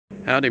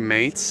Howdy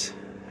mates,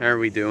 how are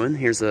we doing?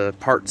 Here's a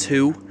part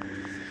 2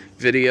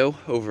 video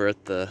over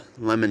at the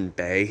Lemon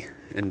Bay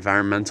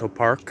Environmental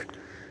Park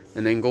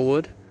in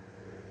Inglewood.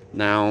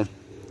 Now,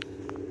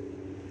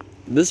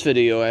 this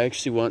video I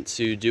actually want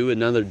to do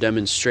another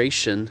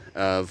demonstration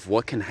of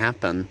what can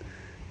happen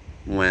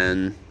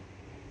when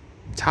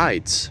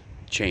tides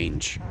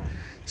change.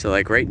 So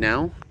like right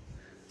now,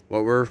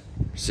 what we're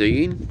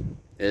seeing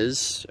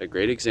is a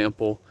great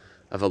example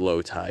of a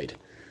low tide.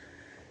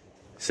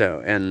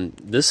 So, and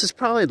this is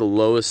probably the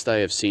lowest I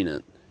have seen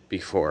it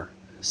before.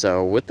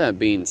 So with that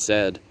being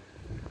said,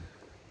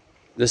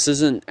 this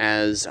isn't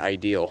as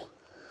ideal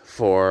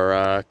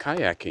for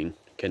kayaking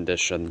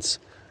conditions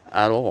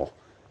at all.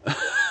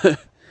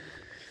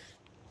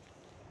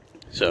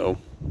 So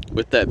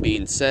with that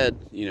being said,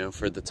 you know,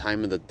 for the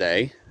time of the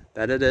day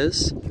that it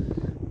is,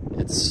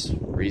 it's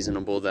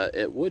reasonable that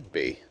it would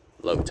be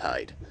low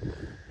tide.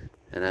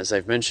 And as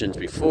I've mentioned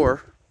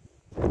before,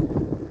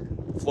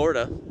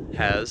 Florida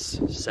has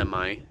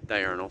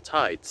semi-diurnal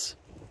tides,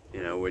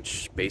 you know,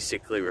 which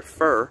basically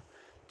refer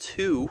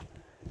to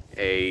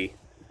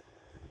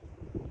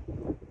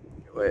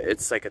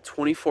it's like a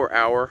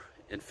 24-hour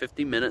and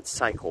 50-minute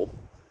cycle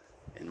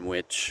in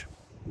which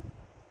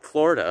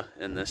Florida,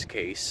 in this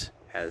case,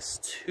 has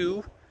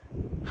 2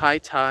 high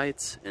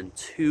tides and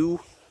 2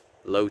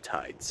 low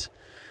tides.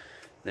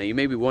 Now you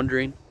may be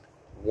wondering,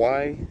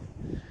 why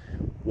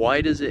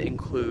does it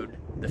include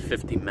the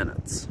 50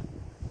 minutes?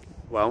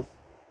 Well,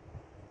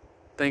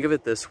 think of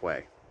it this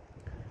way.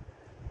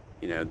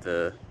 You know,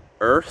 the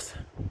Earth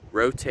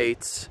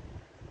rotates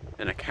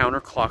in a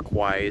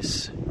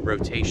counterclockwise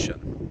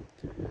rotation.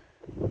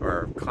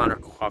 Or I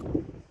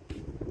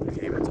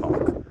can't even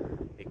talk.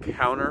 A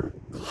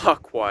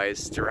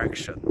counterclockwise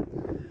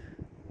direction.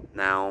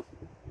 Now,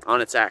 on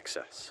its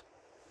axis.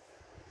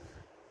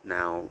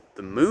 Now,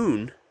 the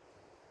moon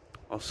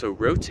also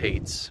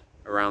rotates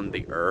around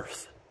the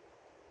Earth,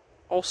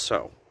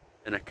 also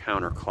in a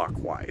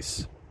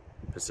counterclockwise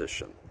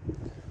position.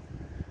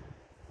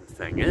 The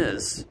thing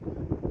is,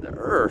 the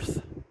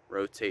Earth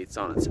rotates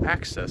on its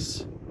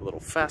axis a little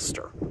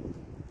faster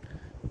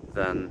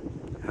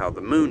than how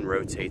the moon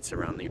rotates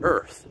around the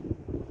Earth.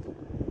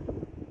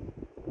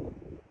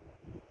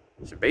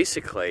 So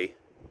basically,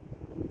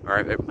 or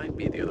it might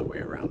be the other way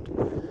around.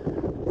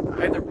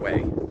 Either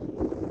way,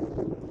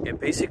 it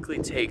basically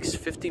takes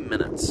 50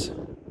 minutes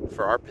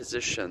for our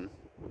position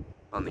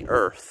on the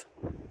Earth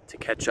to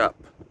catch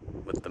up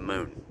with the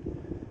moon.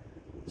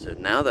 So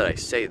now that I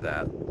say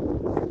that,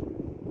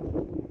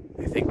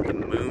 I think the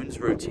moon's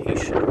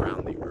rotation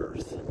around the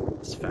Earth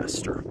is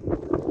faster.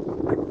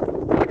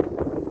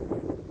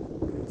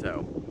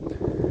 So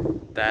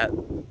that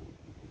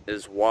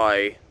is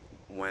why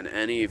when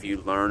any of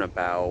you learn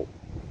about,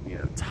 you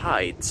know,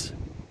 tides,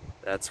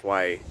 that's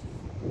why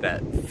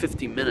that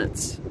 50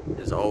 minutes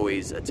is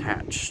always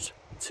attached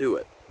to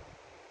it.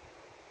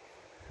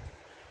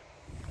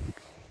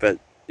 But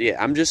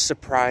yeah, I'm just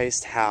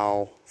surprised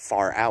how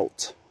far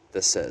out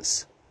this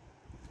is,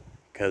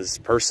 because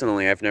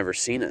personally I've never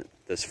seen it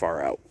this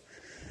far out.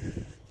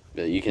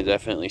 But you can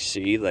definitely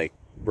see, like,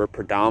 we're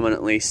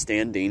predominantly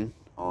standing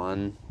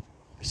on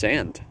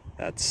sand.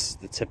 That's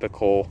the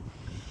typical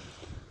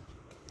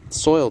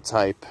soil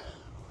type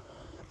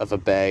of a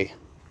bay,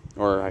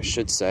 or I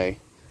should say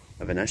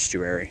of an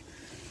estuary.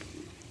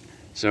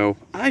 So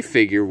I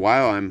figure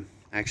while I'm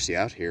actually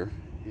out here,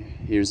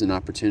 here's an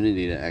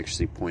opportunity to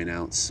actually point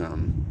out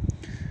some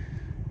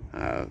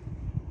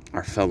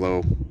our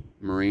fellow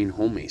marine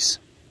homies.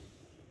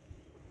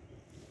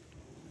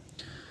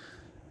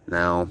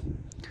 Now,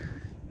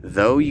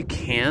 though you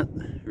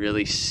can't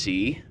really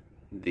see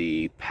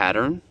the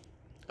pattern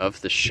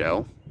of the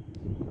shell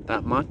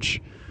that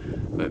much,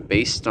 but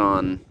based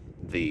on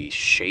the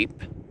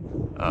shape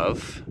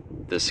of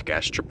this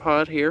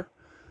gastropod here,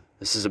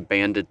 this is a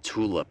banded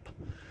tulip.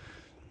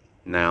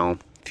 Now,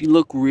 if you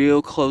look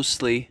real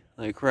closely,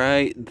 like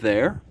right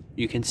there,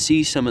 you can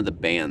see some of the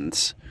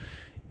bands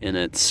in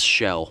its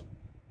shell.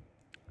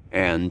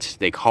 And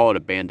they call it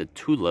a banded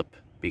tulip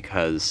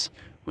because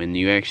when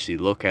you actually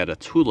look at a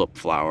tulip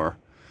flower,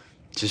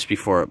 just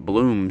before it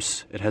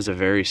blooms, it has a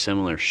very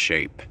similar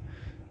shape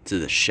to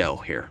the shell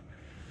here.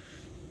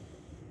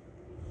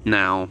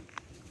 Now,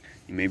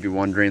 you may be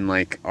wondering,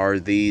 like, are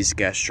these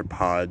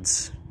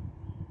gastropods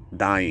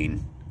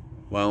dying?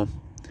 Well,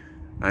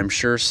 I'm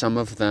sure some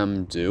of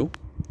them do,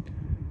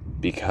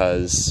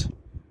 because,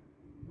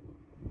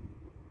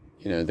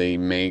 you know, they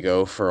may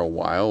go for a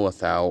while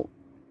without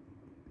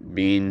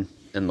being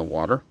in the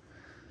water.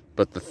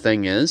 But the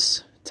thing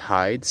is,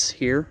 tides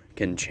here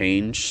can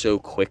change so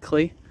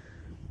quickly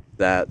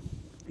that,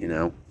 you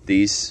know,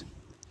 these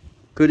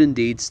could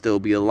indeed still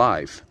be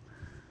alive.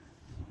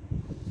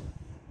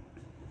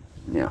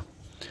 Yeah.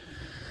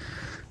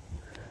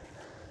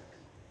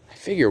 I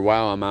figure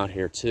while I'm out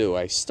here too,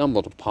 I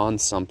stumbled upon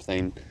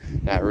something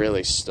that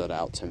really stood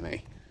out to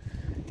me.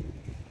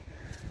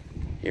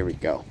 Here we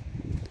go.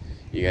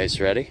 You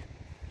guys ready?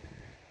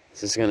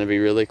 This is going to be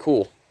really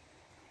cool.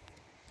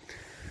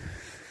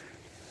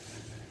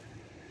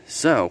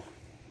 So,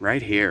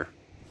 right here,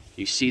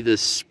 you see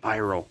this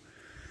spiral.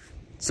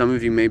 Some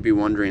of you may be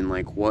wondering,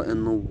 like, what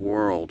in the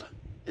world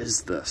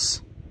is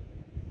this?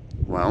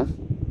 Well,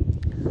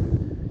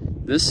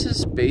 this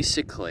is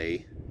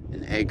basically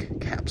an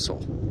egg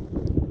capsule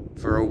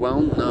for a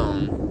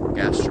well-known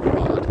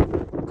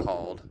gastropod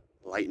called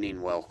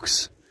lightning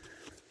whelks,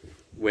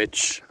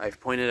 which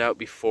I've pointed out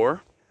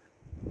before.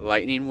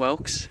 Lightning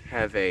whelks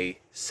have a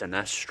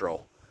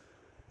sinestral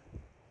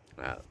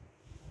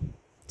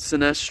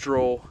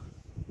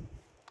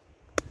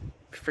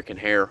freaking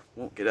hair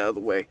won't get out of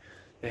the way.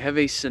 They have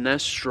a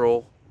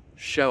sinestral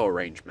shell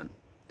arrangement.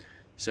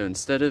 So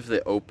instead of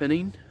the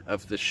opening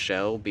of the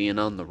shell being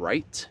on the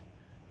right,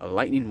 a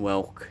lightning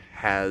whelk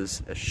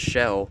has a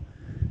shell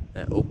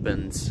that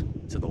opens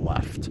to the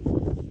left.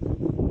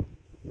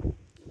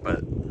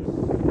 But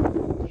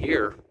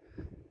here,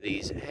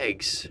 these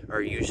eggs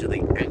are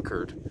usually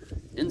anchored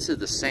into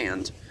the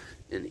sand,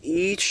 and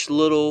each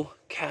little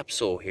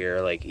capsule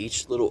here, like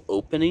each little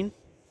opening,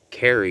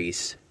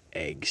 carries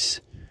eggs.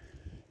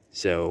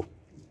 So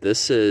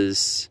this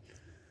is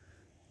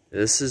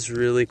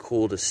really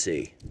cool to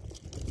see.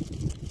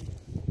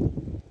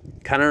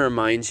 Kind of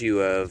reminds you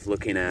of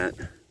looking at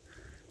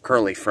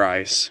curly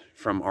fries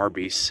from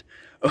Arby's.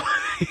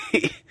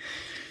 But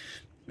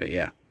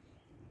yeah,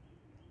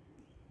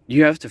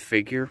 you have to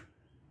figure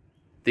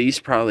these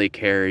probably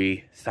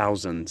carry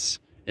thousands,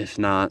 if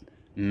not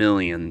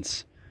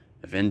millions,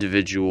 of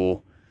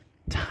individual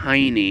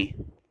tiny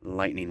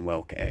lightning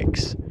whelk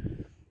eggs.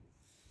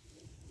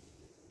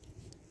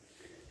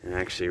 And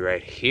actually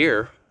right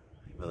here,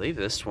 I believe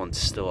this one's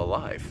still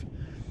alive.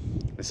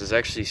 This is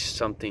actually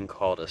something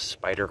called a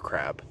spider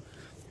crab.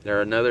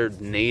 They're another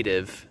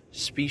native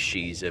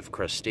species of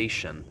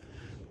crustacean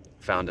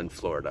found in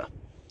Florida.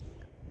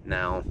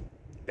 Now,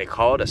 they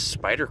call it a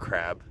spider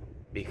crab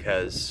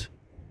because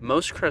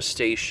most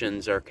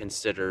crustaceans are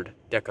considered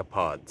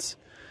decapods,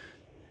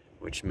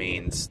 which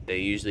means they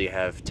usually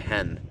have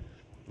 10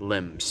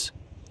 limbs.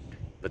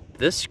 But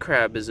this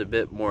crab is a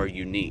bit more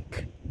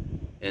unique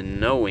in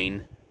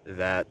knowing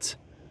that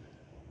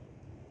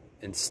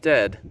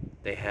instead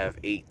they have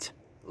 8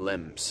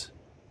 limbs,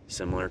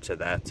 similar to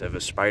that of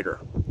a spider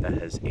that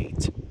has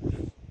 8.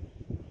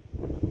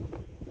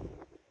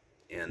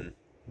 And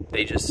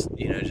they just,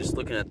 just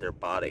looking at their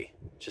body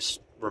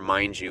just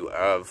reminds you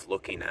of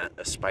looking at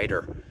a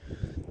spider,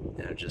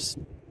 just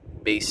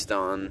based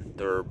on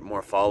their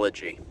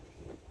morphology.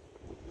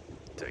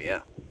 So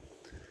yeah,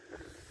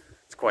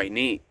 it's quite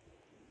neat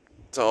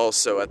to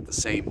also at the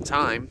same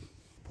time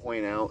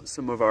point out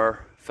some of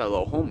our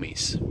fellow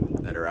homies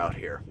that are out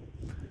here.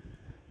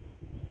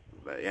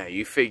 But yeah,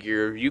 you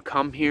figure you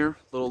come here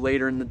a little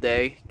later in the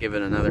day, give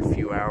it another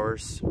few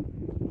hours,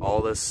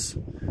 all this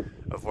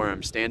of where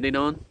I'm standing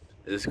on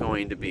is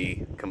going to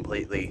be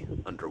completely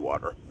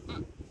underwater.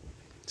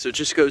 So it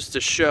just goes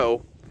to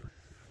show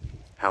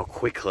how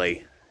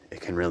quickly it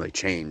can really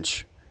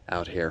change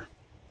out here.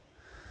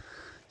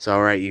 So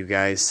alright, you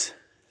guys,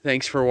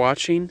 thanks for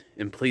watching,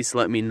 and please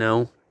let me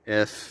know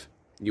if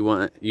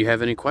you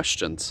have any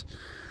questions.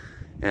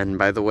 And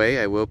by the way,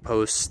 I will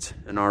post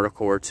an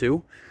article or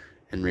two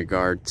in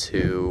regard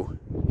to,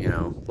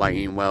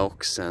 lightning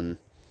whelks and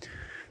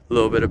a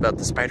little bit about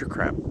the spider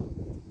crab.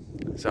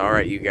 So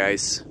alright, you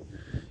guys,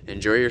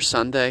 enjoy your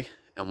Sunday,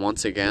 and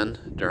once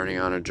again, journey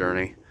on a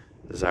journey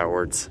is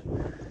outwards.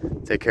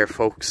 Take care,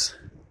 folks.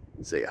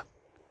 See ya.